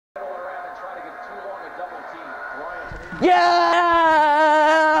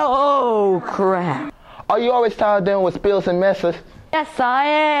Yeah! Oh, crap. Are you always tired of dealing with spills and messes? Yes, I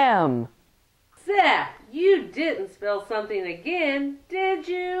am. Seth, you didn't spill something again, did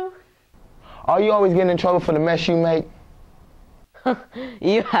you? Are you always getting in trouble for the mess you make?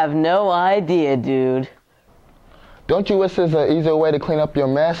 You have no idea, dude. Don't you wish there's an easier way to clean up your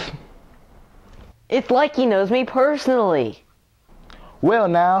mess? It's like he knows me personally. Well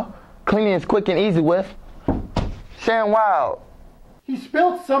now, cleaning is quick and easy with Shamwow. He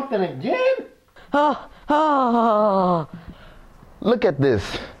spilled something again? Oh. Look at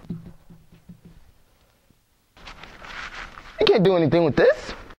this. You can't do anything with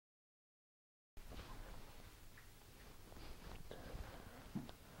this.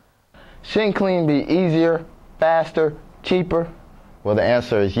 Shouldn't cleaning be easier, faster, cheaper? Well, the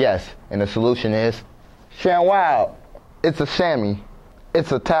answer is yes, and the solution is Shamwow. It's a chamois.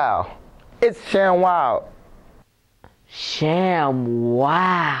 It's a towel. It's Shamwow.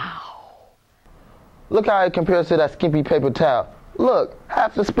 Shamwow. Look how it compares to that skimpy paper towel. Look,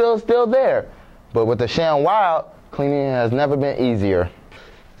 half the spill is still there. But with the Shamwow, cleaning has never been easier.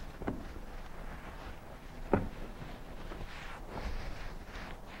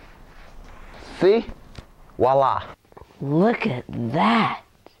 See? Voila. Look at that.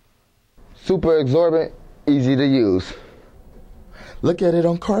 Super absorbent, easy to use. Look at it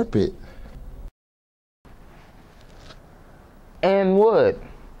on carpet. And wood.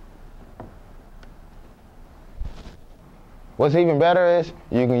 What's even better is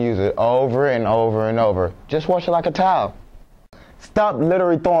you can use it over and over and over. Just wash it like a towel. Stop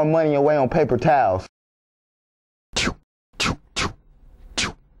literally throwing money away on paper towels.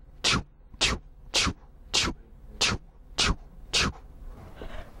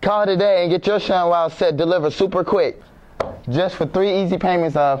 Call today and get your Shamwow set delivered super quick. Just for 3 easy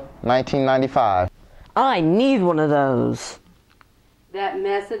payments of $19.95. I need one of those. That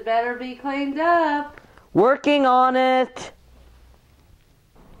mess had better be cleaned up. Working on it.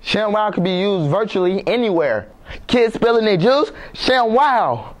 Shamwow can be used virtually anywhere. Kids spilling their juice?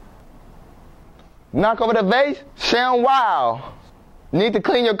 Shamwow. Knock over the vase? Shamwow. Need to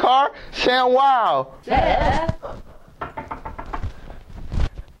clean your car? Shamwow. Seth.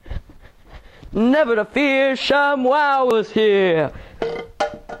 Never to fear, Shamwow is here.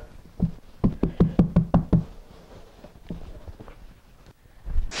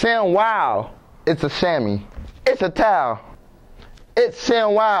 Shamwow. It's a chamois. It's a towel. It's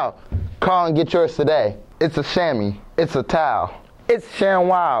Shamwow. Call and get yours today. It's a chamois. It's a towel. It's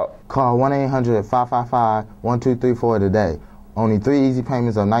Shamwow. Call 1-800-555-1234 today. Only 3 easy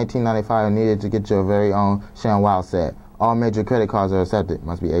payments of $19.95 are needed to get your very own Shamwow set. All major credit cards are accepted.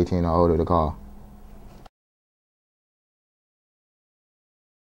 Must be 18 or older to call.